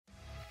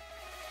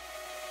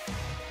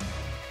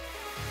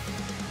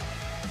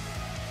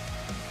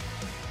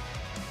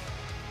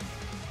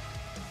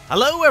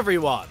Hello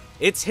everyone,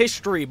 it's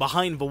History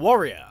Behind the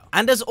Warrior,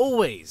 and as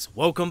always,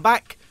 welcome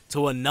back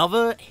to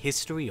another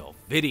History of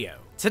video.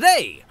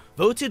 Today,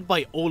 voted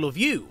by all of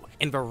you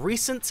in the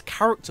recent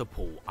character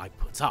poll I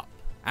put up.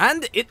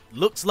 And it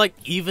looks like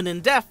even in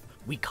death,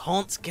 we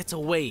can't get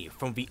away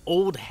from the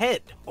old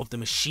head of the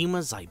Mishima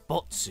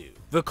Zaibatsu,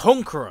 the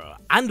conqueror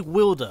and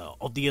wielder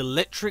of the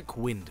electric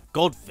wind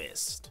god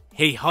fist,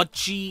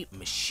 Heihachi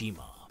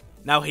Mishima.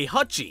 Now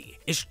Heihachi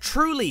is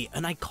truly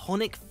an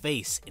iconic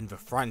face in the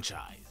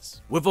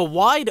franchise, with a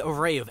wide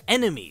array of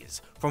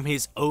enemies from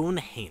his own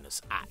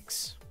heinous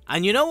acts.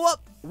 And you know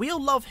what?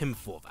 We'll love him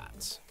for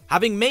that.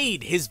 Having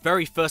made his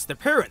very first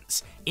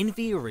appearance in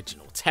the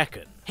original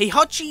Tekken,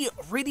 Heihachi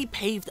really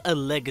paved a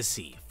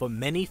legacy for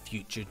many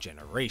future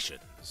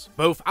generations,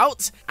 both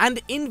out and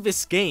in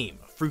this game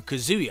through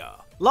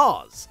Kazuya,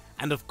 Lars,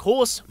 and of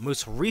course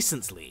most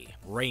recently,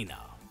 Reina.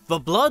 The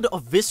blood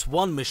of this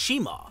one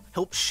Mishima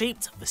helped shape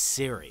the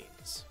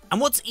series. And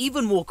what's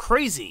even more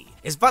crazy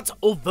is that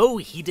although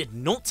he did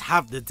not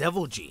have the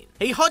devil gene,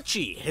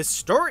 Heihachi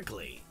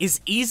historically is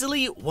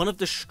easily one of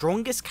the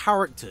strongest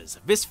characters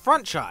this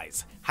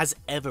franchise has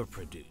ever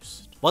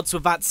produced. But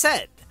with that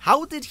said,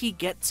 how did he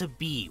get to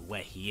be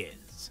where he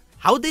is?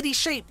 How did he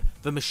shape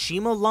the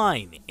Mishima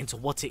line into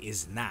what it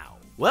is now?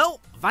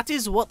 Well, that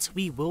is what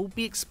we will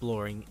be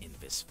exploring in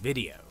this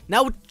video.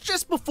 Now,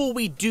 just before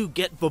we do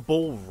get the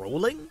ball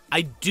rolling,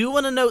 I do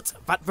want to note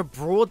that the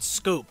broad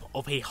scope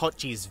of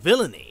Heihachi's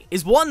villainy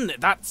is one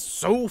that's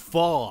so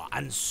far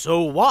and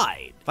so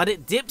wide that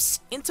it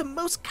dips into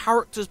most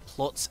characters'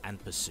 plots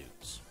and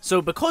pursuits.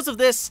 So because of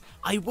this,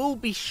 I will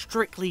be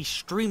strictly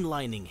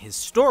streamlining his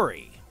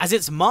story, as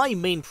it's my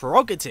main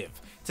prerogative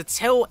to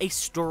tell a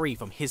story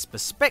from his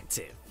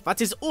perspective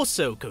that is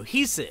also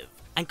cohesive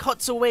and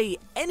cuts away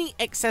any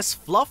excess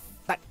fluff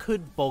that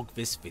could bog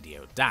this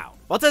video down.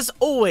 But as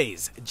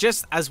always,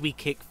 just as we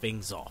kick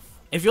things off,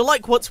 if you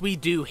like what we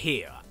do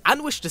here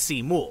and wish to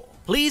see more,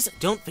 please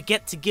don't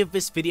forget to give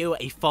this video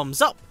a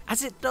thumbs up,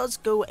 as it does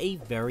go a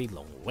very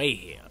long way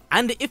here.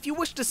 And if you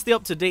wish to stay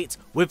up to date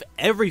with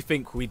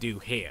everything we do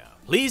here,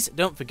 please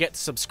don't forget to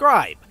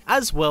subscribe,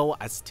 as well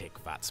as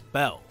tick that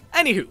bell.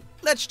 Anywho,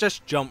 let's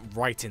just jump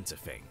right into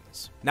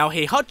things. Now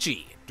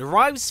Heihachi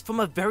derives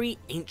from a very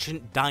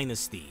ancient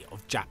dynasty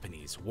of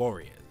Japanese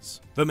warriors,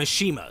 the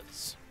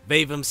Mishimas.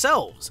 They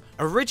themselves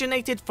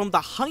originated from the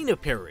Heian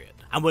period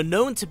and were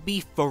known to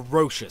be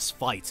ferocious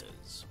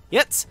fighters.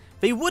 Yet,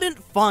 they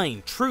wouldn't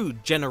find true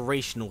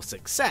generational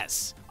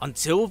success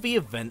until the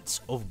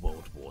events of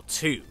World War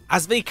II,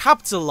 as they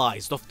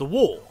capitalized off the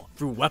war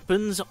through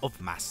weapons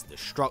of mass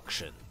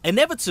destruction,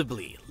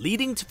 inevitably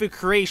leading to the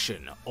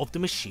creation of the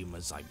Mishima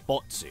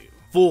Zaibatsu,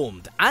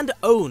 formed and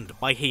owned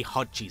by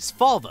Heihachi's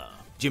father,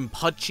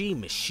 Heihachi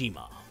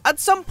Mishima. At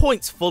some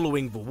point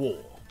following the war,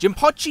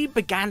 Heihachi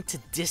began to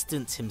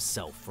distance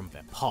himself from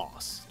their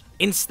past,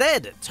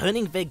 instead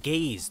turning their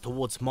gaze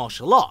towards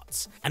martial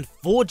arts and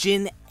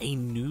forging a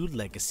new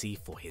legacy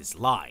for his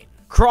line,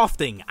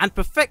 crafting and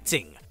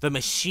perfecting the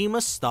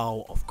Mishima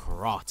style of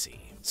karate.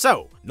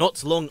 So,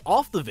 not long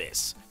after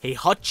this,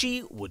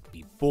 Heihachi would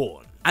be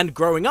born, and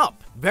growing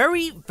up,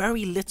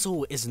 very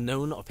little is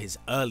known of his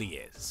early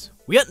years.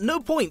 We at no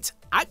point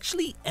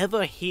actually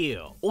ever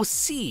hear or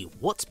see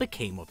what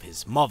became of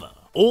his mother.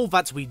 All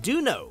that we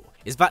do know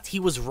is that he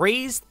was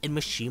raised in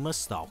Mishima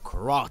style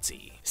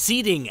karate,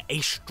 seeding a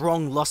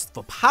strong lust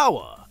for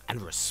power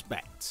and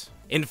respect.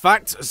 In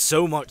fact,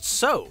 so much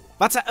so,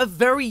 that at a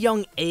very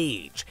young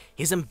age,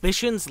 his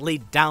ambitions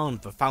laid down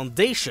the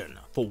foundation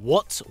for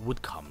what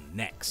would come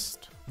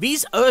next.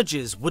 These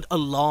urges would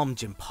alarm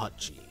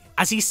Heihachi,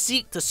 as he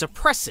sought to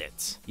suppress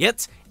it,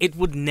 yet it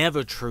would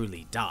never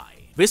truly die.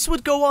 This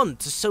would go on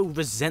to sow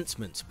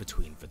resentment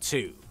between the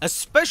two,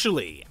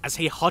 especially as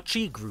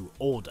Heihachi grew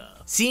older,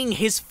 seeing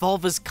his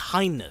father's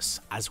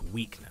kindness as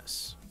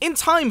weakness. In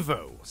time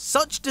though,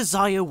 such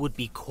desire would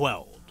be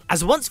quelled,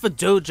 as once the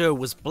dojo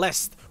was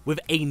blessed with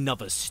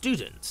another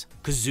student,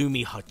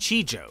 Kazumi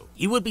Hachijo,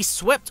 he would be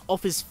swept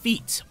off his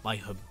feet by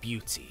her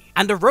beauty,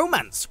 and a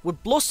romance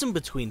would blossom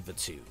between the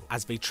two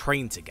as they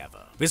trained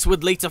together. This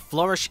would later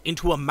flourish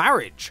into a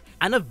marriage,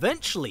 and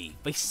eventually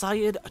they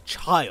sired a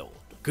child,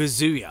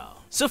 Kazuya.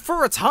 So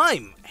for a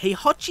time,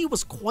 Heihachi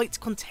was quite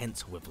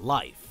content with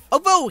life.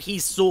 Although he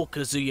saw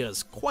Kazuya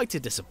as quite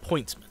a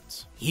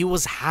disappointment, he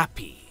was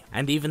happy,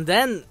 and even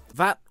then,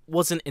 that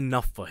wasn't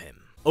enough for him.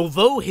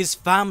 Although his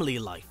family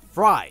life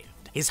thrived,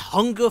 his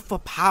hunger for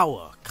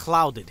power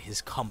clouded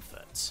his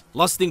comfort,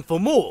 lusting for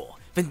more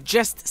than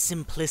just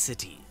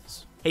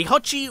simplicities.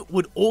 Heihachi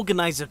would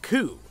organize a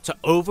coup to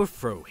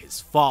overthrow his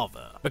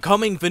father,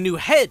 becoming the new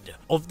head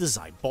of the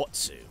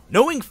Zaibatsu,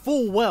 knowing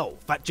full well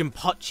that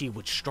Heihachi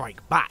would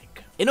strike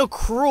back. In a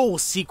cruel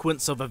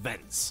sequence of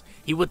events,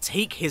 he would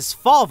take his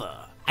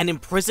father and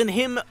imprison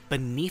him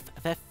beneath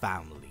their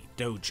family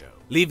dojo,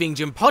 leaving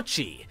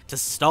Heihachi to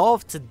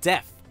starve to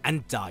death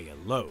and die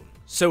alone.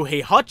 So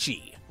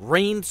Heihachi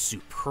reigned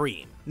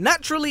supreme.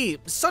 Naturally,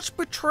 such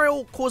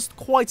betrayal caused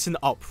quite an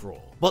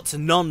uproar, but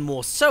none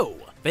more so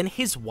than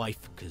his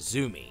wife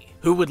Kazumi,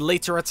 who would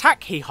later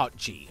attack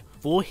Heihachi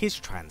for his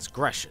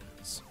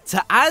transgressions.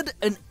 To add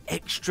an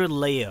extra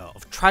layer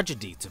of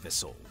tragedy to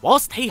this all,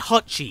 whilst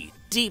Heihachi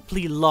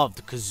deeply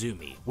loved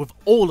Kazumi with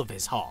all of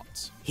his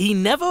heart, he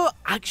never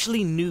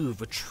actually knew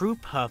the true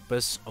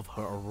purpose of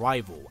her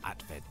arrival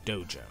at their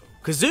dojo.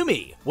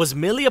 Kazumi was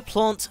merely a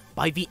plant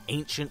by the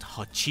ancient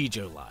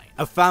Hachijo line,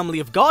 a family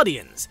of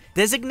guardians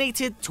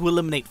designated to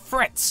eliminate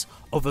threats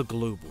of a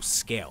global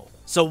scale.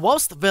 So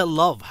whilst their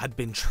love had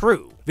been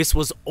true, this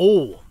was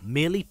all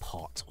merely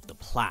part of the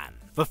plan.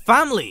 The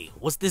family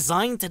was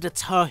designed to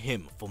deter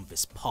him from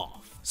this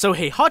path. So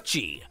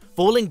Heihachi,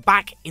 falling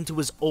back into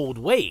his old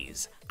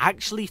ways,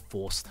 actually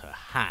forced her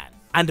hand.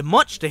 And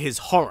much to his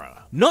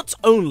horror, not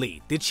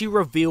only did she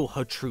reveal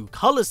her true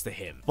colors to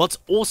him, but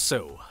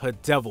also her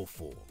devil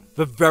form.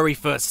 The very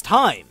first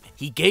time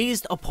he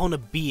gazed upon a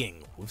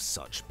being with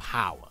such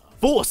power.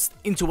 Forced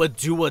into a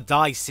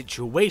do-or-die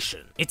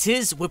situation, it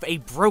is with a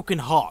broken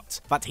heart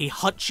that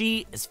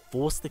Heihachi is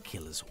forced to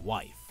kill his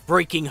wife,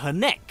 breaking her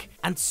neck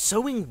and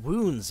sewing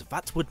wounds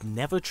that would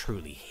never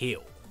truly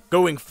heal.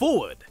 Going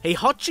forward,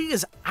 Heihachi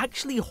is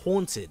actually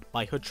haunted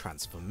by her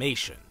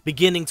transformation,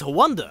 beginning to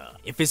wonder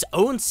if his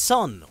own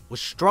son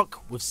was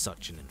struck with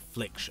such an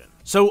infliction.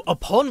 So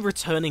upon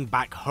returning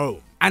back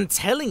home and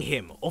telling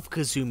him of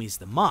Kazumi's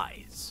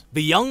demise,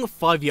 the young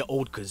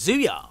 5-year-old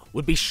Kazuya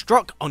would be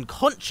struck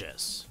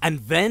unconscious and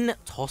then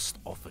tossed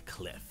off a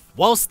cliff.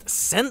 Whilst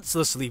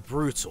senselessly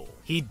brutal,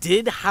 he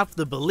did have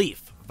the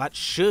belief that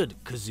should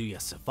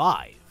Kazuya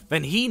survive,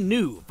 then he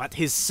knew that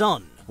his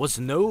son was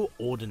no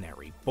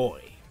ordinary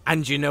boy.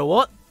 And you know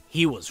what?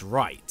 He was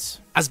right,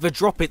 as the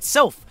drop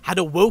itself had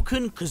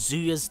awoken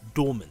Kazuya's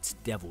dormant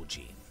devil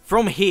gene.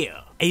 From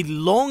here, a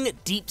long,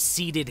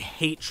 deep-seated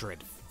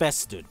hatred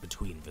festered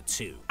between the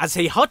two, as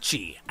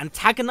Heihachi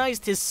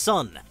antagonized his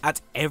son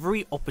at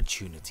every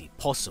opportunity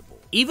possible,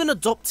 even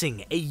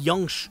adopting a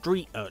young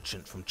street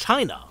urchin from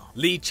China,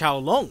 Li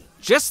Chaolong,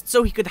 just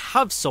so he could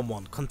have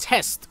someone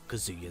contest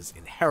Kazuya's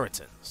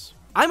inheritance.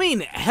 I mean,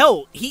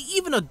 hell, he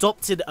even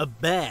adopted a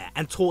bear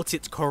and taught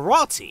it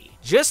karate,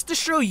 just to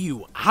show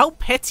you how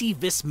petty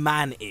this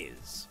man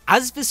is.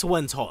 As this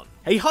went on,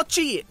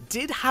 Heihachi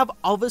did have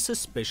other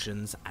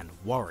suspicions and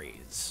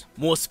worries.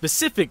 More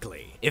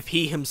specifically, if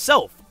he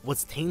himself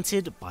was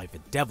tainted by the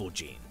devil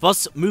gene.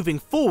 Thus, moving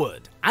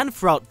forward and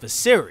throughout the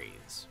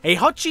series,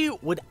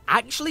 Heihachi would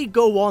actually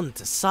go on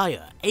to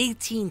sire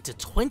 18 to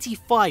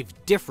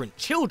 25 different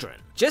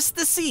children just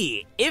to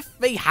see if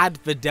they had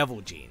the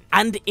devil gene,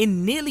 and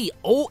in nearly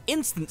all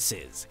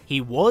instances, he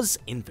was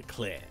in the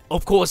clear.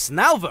 Of course,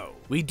 now though,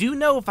 we do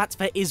know that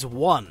there is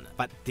one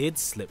that did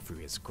slip through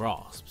his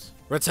grasps.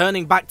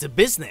 Returning back to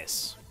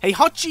business,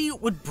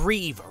 Heihachi would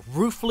breathe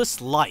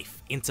ruthless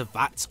life into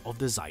that of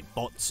the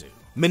Zaibatsu,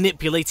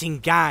 manipulating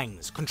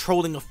gangs,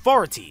 controlling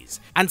authorities,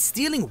 and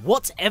stealing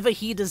whatever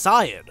he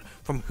desired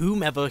from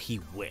whomever he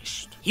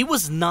wished. He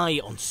was nigh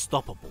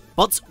unstoppable,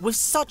 but with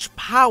such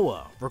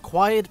power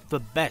required the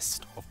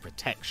best of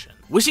protection.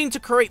 Wishing to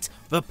create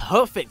the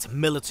perfect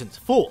militant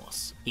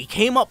force, he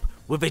came up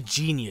with a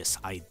genius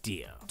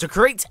idea to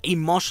create a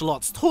martial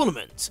arts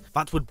tournament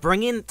that would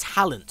bring in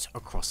talent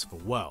across the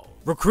world,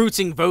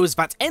 recruiting those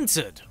that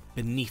entered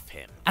beneath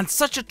him. And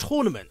such a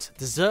tournament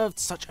deserved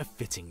such a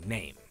fitting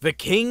name, the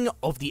King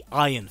of the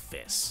Iron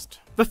Fist.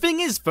 The thing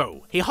is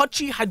though,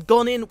 Heihachi had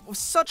gone in with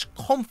such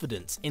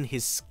confidence in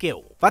his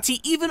skill that he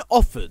even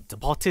offered to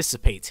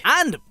participate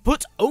and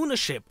put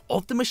ownership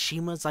of the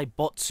Mishima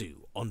Zaibatsu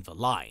on the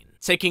line,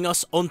 taking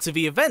us onto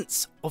the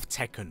events of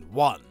Tekken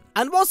 1.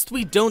 And whilst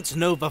we don't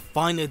know the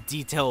finer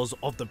details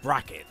of the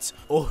bracket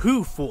or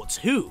who fought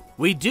who,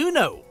 we do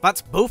know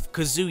that both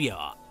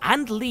Kazuya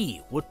and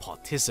Lee would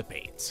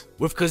participate,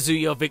 with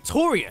Kazuya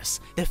victorious,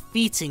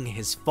 defeating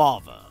his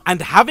father.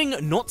 And having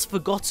not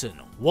forgotten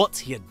what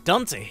he had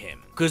done to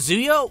him,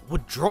 Kazuya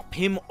would drop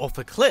him off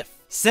a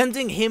cliff,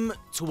 sending him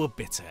to a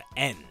bitter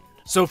end.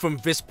 So from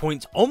this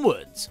point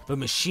onwards, the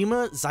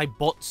Mishima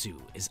Zaibatsu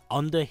is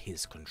under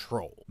his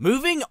control.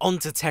 Moving on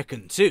to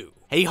Tekken 2,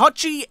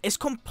 Heihachi is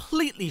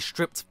completely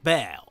stripped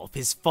bare of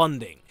his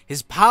funding,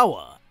 his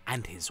power,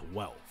 and his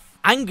wealth.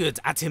 Angered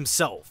at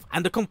himself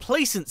and the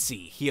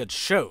complacency he had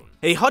shown,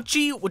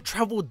 Heihachi would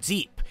travel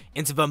deep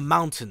into the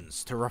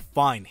mountains to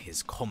refine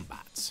his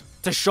combat,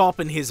 to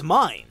sharpen his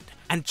mind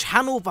and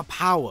channel the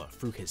power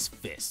through his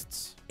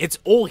fists. It's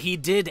all he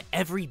did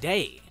every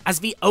day, as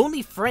the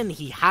only friend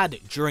he had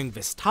during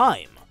this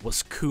time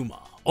was Kuma.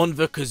 On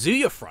the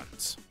Kazuya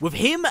front, with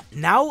him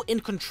now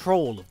in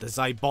control of the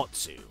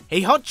Zaibatsu,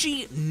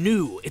 Heihachi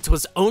knew it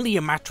was only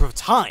a matter of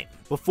time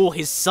before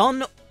his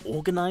son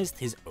organized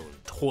his own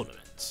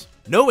tournament,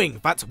 knowing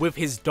that with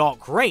his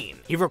dark reign,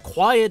 he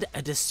required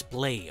a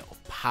display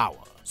of power.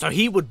 So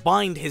he would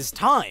bide his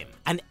time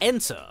and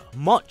enter,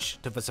 much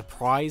to the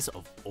surprise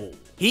of all.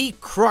 He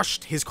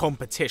crushed his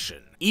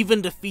competition,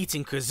 even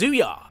defeating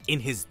Kazuya in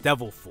his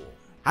devil form,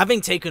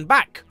 having taken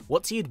back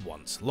what he had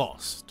once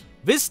lost.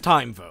 This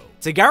time though,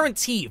 to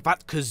guarantee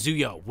that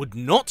Kazuya would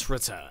not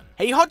return,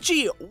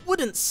 Heihachi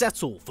wouldn't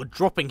settle for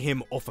dropping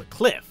him off a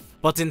cliff,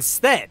 but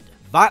instead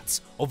that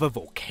of a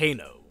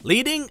volcano.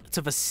 leading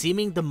to the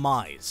seeming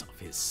demise of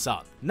his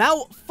son.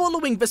 Now,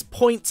 following this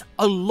point,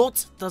 a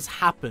lot does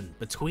happen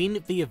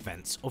between the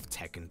events of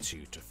Tekken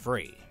 2 to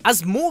 3,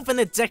 as more than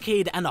a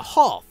decade and a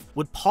half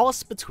would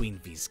pass between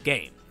these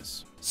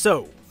games.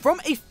 So, from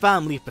a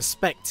family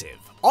perspective,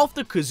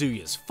 after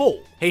Kazuya's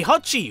fall,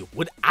 Heihachi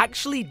would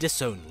actually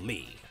disown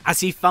Lee, as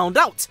he found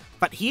out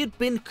that he had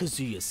been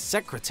Kazuya's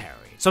secretary.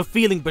 So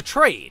feeling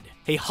betrayed,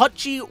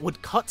 Heihachi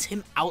would cut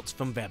him out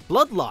from their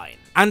bloodline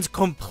and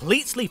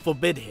completely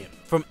forbid him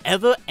from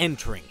ever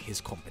entering his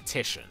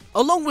competition.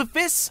 Along with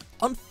this,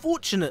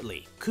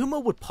 unfortunately, Kuma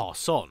would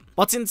pass on,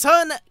 but in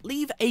turn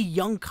leave a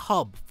young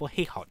cub for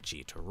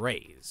Heihachi to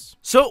raise.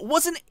 So it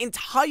wasn't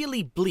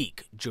entirely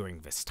bleak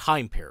during this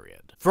time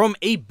period. From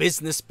a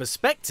business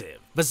perspective,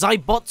 the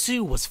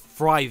Zaibatsu was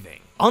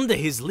thriving. Under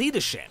his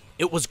leadership,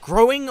 it was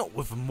growing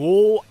with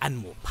more and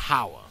more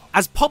power,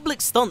 as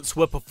public stunts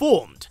were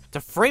performed to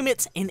frame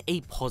it in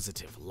a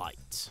positive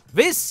light.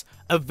 This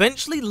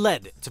eventually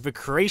led to the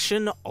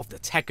creation of the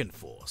Tekken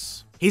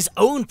Force, his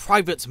own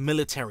private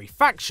military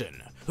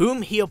faction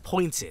whom he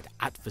appointed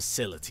at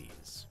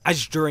facilities,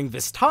 as during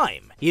this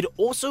time he had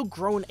also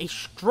grown a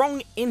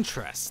strong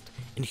interest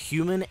in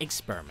human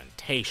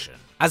experimentation,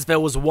 as there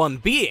was one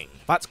being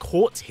that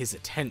caught his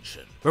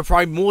attention, the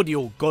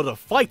primordial god of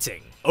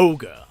fighting,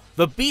 Ogre.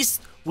 The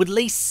beast would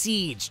lay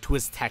siege to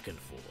his Tekken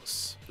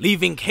Force,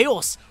 leaving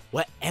chaos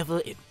wherever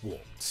it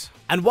walked.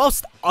 And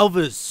whilst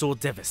others saw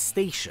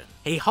devastation,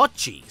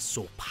 Heihachi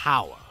saw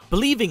power,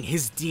 believing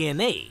his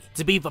DNA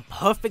to be the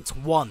perfect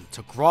one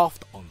to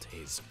graft onto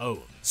his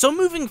own. So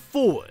moving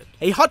forward,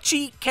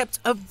 Heihachi kept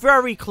a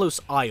very close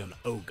eye on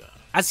Ogre,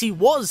 as he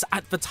was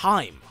at the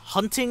time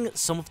hunting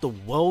some of the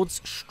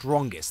world's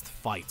strongest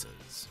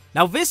fighters.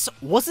 Now this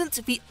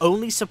wasn't the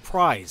only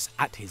surprise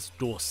at his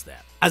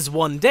doorstep, as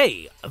one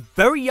day, a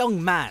very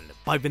young man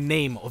by the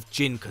name of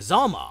Jin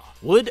Kazama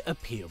would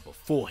appear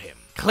before him,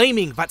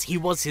 claiming that he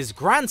was his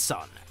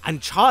grandson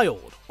and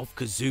child of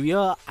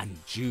Kazuya and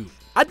Jun.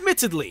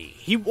 Admittedly,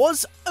 he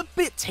was a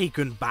bit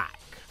taken back,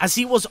 as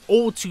he was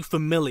all too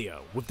familiar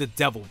with the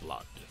devil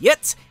blood,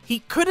 yet he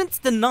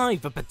couldn't deny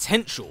the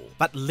potential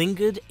that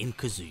lingered in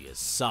Kazuya's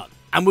son.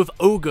 And with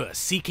Ogre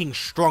seeking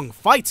strong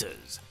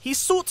fighters, he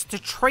sought to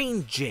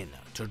train Jin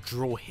to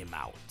draw him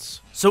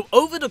out. So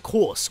over the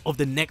course of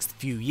the next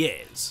few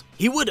years,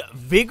 he would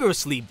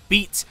vigorously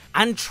beat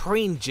and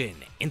train Jin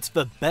into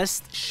the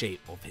best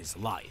shape of his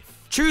life,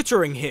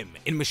 tutoring him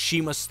in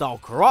Mishima style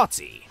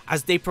karate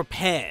as they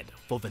prepared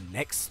for the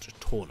next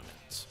tournament.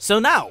 So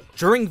now,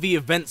 during the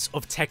events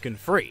of Tekken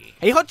 3,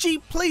 Heihachi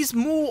plays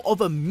more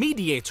of a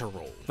mediator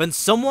role than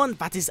someone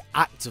that is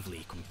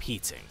actively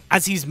competing,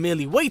 as he's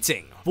merely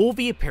waiting for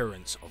the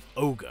appearance of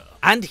Ogre.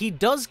 And he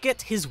does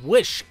get his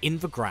wish in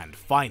the grand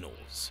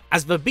finals,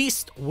 as the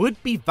beast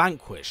would be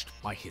vanquished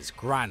by his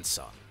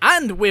grandson.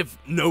 And with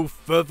no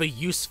further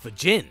use for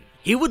Jin,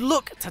 he would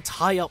look to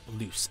tie up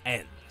loose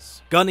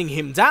ends, gunning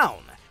him down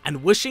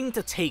and wishing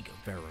to take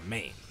their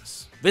remains.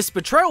 This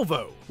betrayal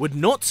though would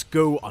not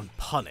go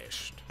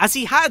unpunished, as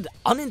he had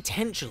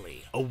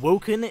unintentionally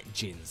awoken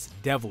Jin's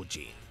devil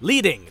gene,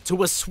 leading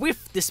to a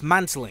swift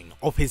dismantling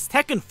of his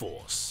Tekken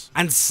Force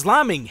and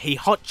slamming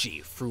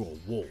Heihachi through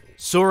a wall,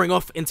 soaring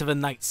off into the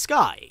night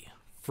sky,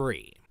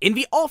 free. In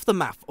the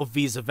aftermath of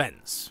these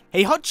events,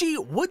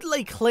 Heihachi would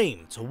lay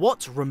claim to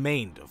what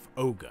remained of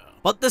Ogre,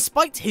 but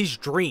despite his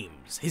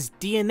dreams, his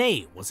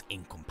DNA was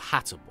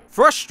incompatible.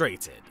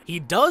 Frustrated, he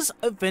does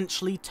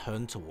eventually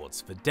turn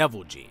towards the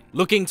devil gene,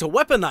 looking to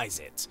weaponize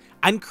it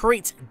and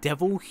create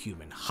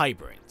devil-human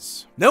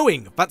hybrids.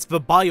 Knowing that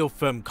the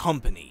biofirm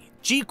company,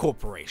 G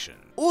Corporation,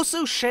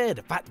 also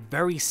shared that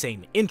very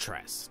same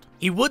interest,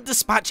 he would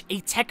dispatch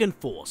a Tekken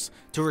Force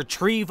to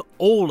retrieve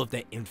all of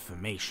their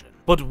information.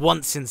 But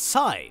once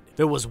inside,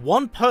 there was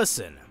one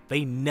person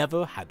they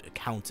never had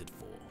accounted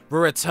for: the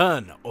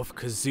return of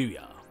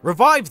Kazuya.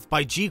 Revived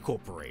by G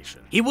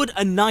Corporation, he would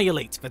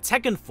annihilate the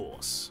Tekken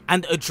Force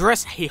and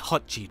address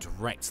Heihachi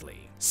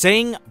directly,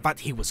 saying that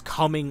he was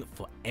coming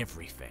for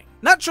everything.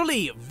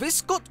 Naturally,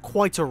 this got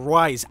quite a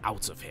rise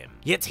out of him,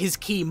 yet his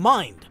key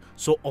mind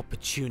saw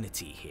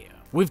opportunity here.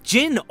 With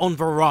Jin on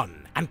the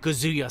run and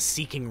Kazuya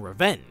seeking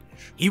revenge,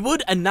 he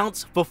would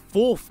announce the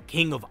fourth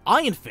King of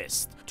Iron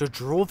Fist to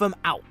draw them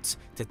out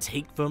to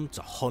take them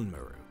to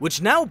Honmaru,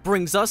 which now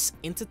brings us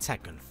into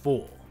Tekken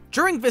 4.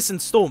 During this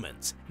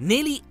installment,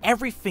 nearly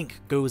everything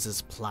goes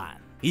as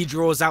planned. He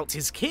draws out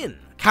his kin,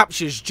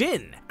 captures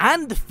Jin,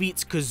 and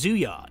defeats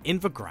Kazuya in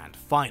the grand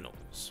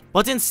finals.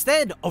 But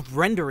instead of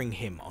rendering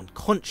him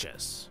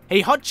unconscious,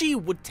 Heihachi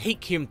would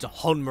take him to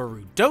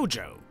Honmaru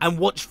Dojo and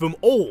watch them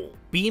all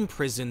be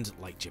imprisoned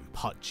like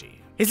Jinpachi.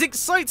 His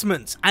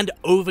excitement and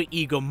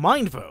overeager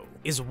mind though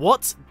is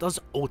what does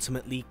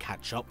ultimately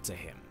catch up to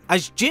him,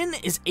 as Jin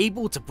is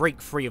able to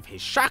break free of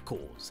his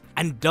shackles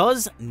and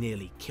does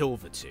nearly kill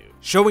the two,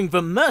 showing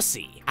them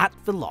mercy at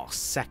the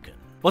last second.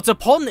 But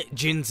upon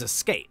Jin's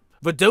escape,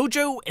 the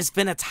dojo is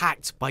then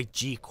attacked by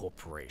G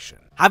Corporation.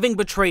 Having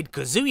betrayed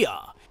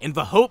Kazuya, in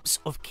the hopes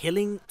of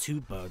killing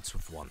two birds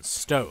with one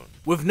stone.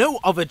 With no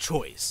other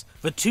choice,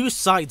 the two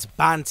sides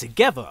band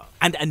together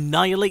and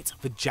annihilate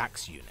the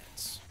Jax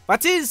units.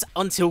 That is,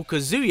 until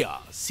Kazuya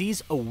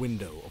sees a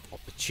window of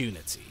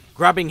opportunity.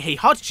 Grabbing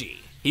Heihachi,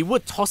 he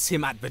would toss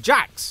him at the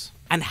Jax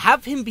and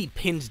have him be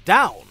pinned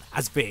down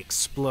as they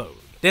explode,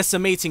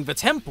 decimating the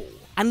temple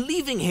and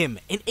leaving him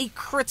in a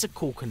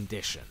critical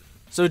condition.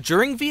 So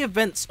during the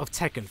events of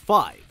Tekken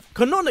 5,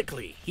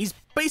 canonically, he's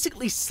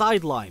basically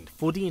sidelined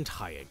for the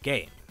entire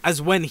game,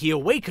 as when he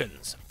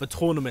awakens, the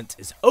tournament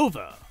is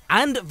over,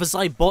 and the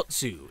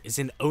Zaibatsu is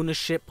in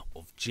ownership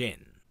of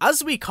Jin.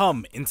 As we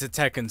come into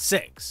Tekken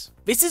 6,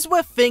 this is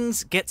where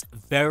things get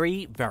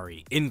very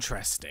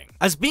interesting,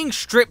 as being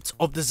stripped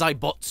of the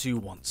Zaibatsu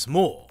once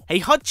more,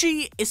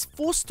 Heihachi is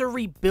forced to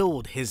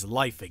rebuild his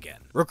life again,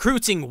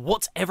 recruiting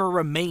whatever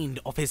remained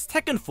of his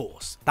Tekken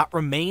force that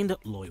remained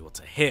loyal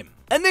to him.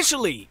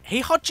 Initially,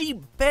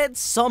 Heihachi bared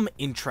some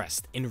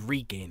interest in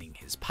regaining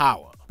his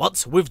power,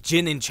 but with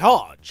Jin in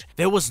charge,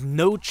 there was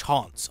no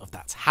chance of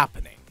that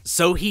happening.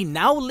 So he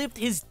now lived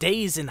his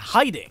days in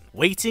hiding,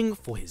 waiting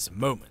for his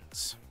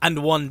moment.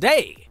 And one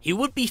day, he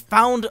would be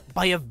found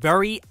by a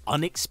very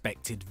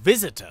unexpected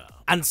visitor,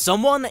 and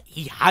someone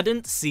he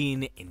hadn't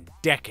seen in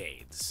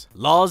decades.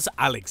 Lars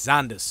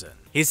Alexanderson,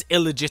 his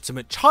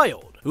illegitimate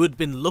child who had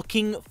been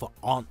looking for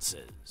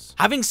answers,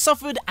 having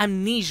suffered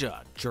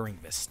amnesia during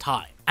this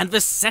time. And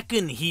the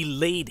second he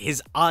laid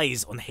his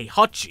eyes on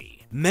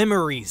Heihachi,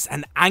 memories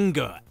and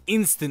anger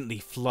instantly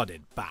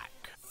flooded back.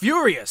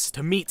 Furious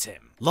to meet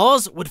him,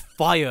 Lars would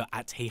fire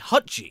at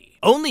Heihachi,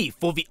 only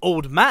for the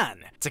old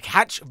man to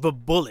catch the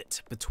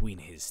bullet between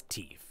his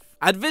teeth.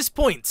 At this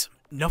point,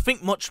 nothing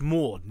much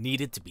more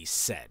needed to be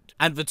said,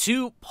 and the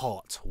two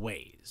part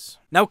ways.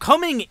 Now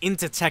coming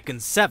into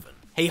Tekken 7,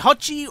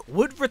 Heihachi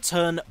would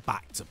return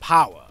back to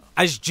power,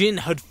 as Jin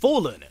had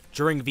fallen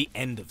during the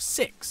end of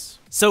 6.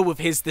 So with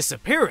his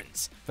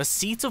disappearance, the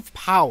seat of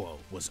power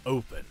was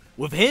open,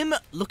 with him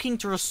looking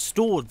to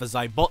restore the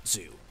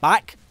Zaibatsu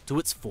back to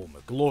its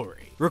former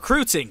glory,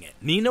 recruiting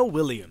Nino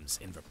Williams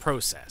in the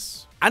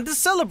process. And to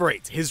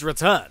celebrate his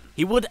return,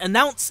 he would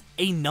announce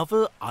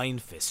another Iron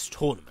Fist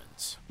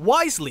tournament,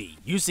 wisely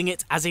using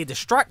it as a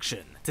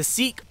distraction to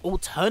seek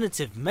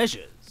alternative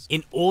measures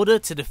in order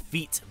to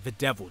defeat the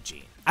Devil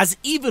Gene. As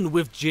even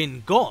with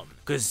Jin gone,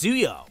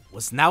 Kazuya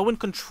was now in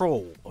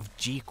control of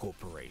G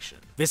Corporation.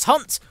 This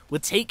hunt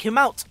would take him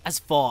out as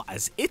far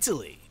as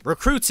Italy,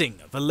 recruiting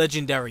the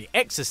legendary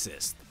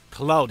exorcist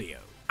Claudio.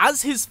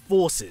 As his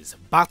forces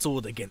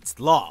battled against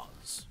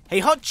Lars,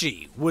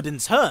 Heihachi would in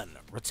turn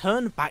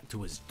return back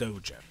to his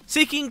dojo,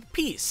 seeking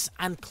peace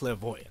and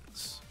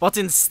clairvoyance. But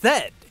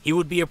instead, he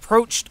would be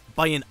approached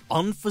by an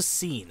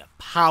unforeseen,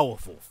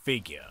 powerful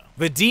figure,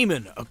 the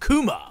demon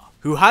Akuma,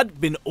 who had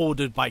been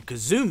ordered by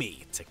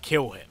Kazumi to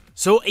kill him.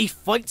 So a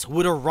fight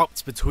would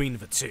erupt between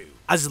the two,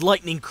 as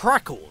lightning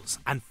crackles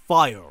and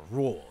fire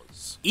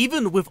roars.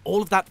 Even with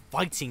all of that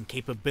fighting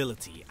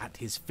capability at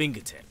his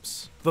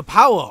fingertips, the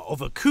power of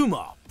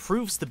Akuma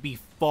proves to be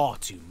far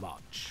too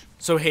much.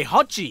 So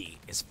Heihachi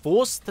is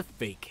forced to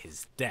fake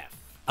his death,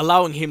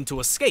 allowing him to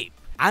escape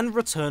and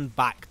return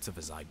back to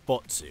the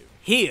Zaibatsu.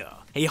 Here,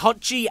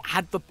 Heihachi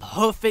had the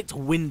perfect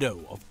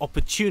window of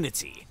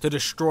opportunity to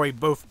destroy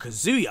both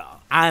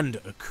Kazuya and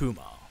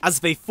Akuma. As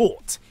they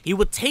fought, he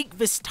would take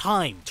this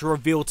time to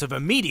reveal to the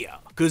media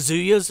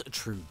Kazuya's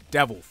true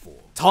devil form,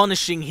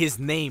 tarnishing his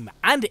name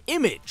and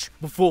image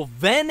before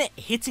then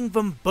hitting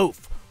them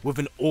both with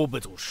an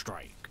orbital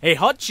strike.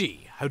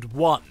 Heihachi had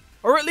won,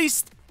 or at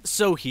least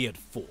so he had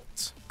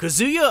thought.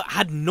 Kazuya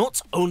had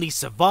not only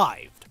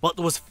survived, but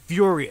was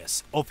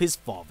furious of his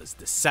father's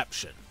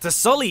deception. To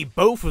sully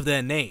both of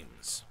their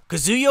names,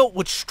 Kazuya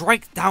would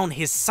strike down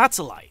his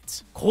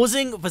satellite,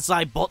 causing the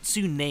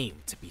Zaibatsu name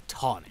to be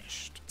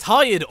tarnished.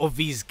 Tired of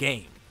these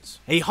games,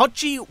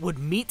 Heihachi would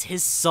meet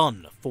his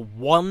son for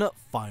one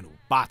final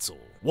battle,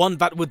 one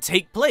that would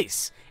take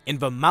place in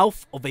the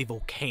mouth of a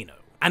volcano.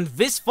 And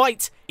this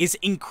fight is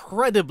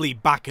incredibly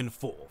back and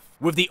forth,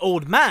 with the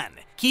old man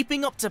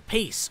keeping up to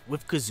pace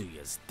with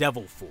Kazuya's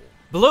devil form.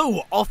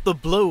 Blow after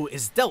blow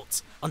is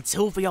dealt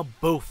until they are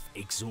both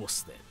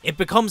exhausted. It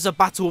becomes a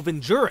battle of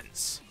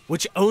endurance,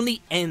 which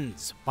only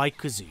ends by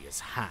Kazuya's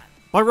hand.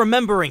 By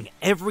remembering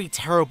every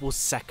terrible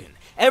second,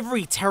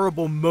 every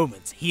terrible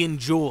moment he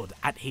endured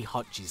at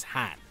Heihachi's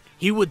hand,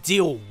 he would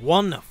deal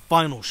one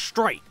final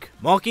strike,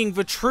 marking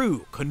the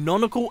true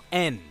canonical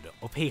end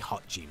of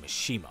Heihachi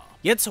Mishima.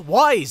 Yet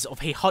wise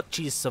of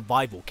Heihachi's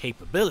survival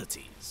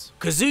capabilities,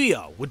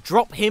 Kazuya would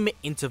drop him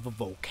into the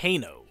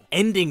volcano,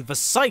 ending the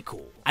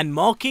cycle and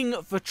marking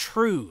the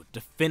true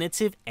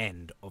definitive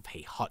end of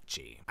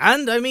Heihachi.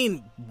 And I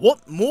mean,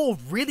 what more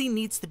really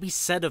needs to be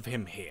said of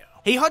him here?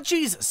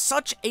 Heihachi's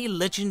such a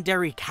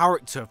legendary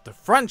character of the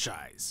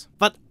franchise,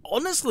 but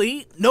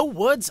honestly, no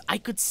words I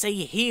could say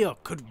here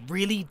could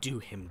really do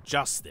him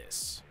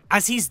justice,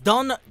 as he's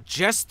done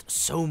just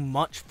so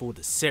much for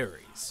the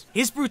series.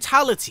 His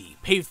brutality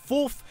paved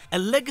forth a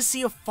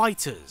legacy of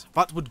fighters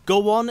that would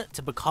go on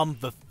to become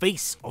the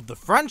face of the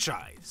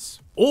franchise,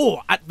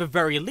 or at the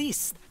very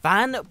least,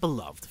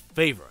 fan-beloved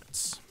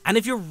favorites. And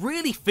if you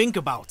really think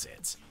about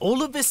it,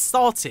 all of this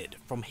started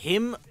from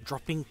him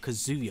dropping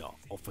Kazuya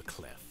off a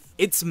cliff.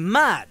 It's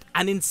mad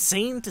and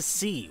insane to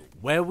see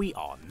where we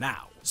are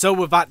now. So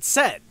with that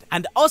said,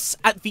 and us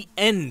at the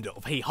end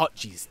of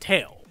Heihachi's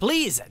tale,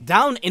 please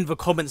down in the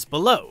comments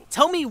below,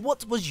 tell me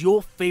what was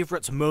your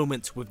favourite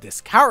moment with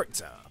this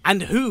character,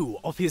 and who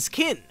of his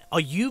kin are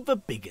you the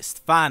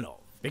biggest fan of?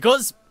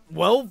 Because,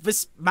 well,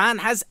 this man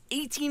has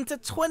 18 to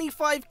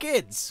 25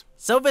 kids,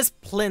 so there's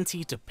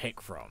plenty to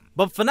pick from.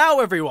 But for now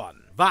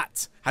everyone,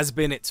 that has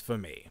been it for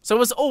me.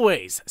 So as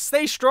always,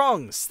 stay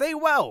strong, stay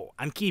well,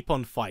 and keep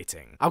on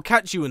fighting. I'll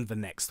catch you in the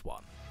next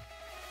one.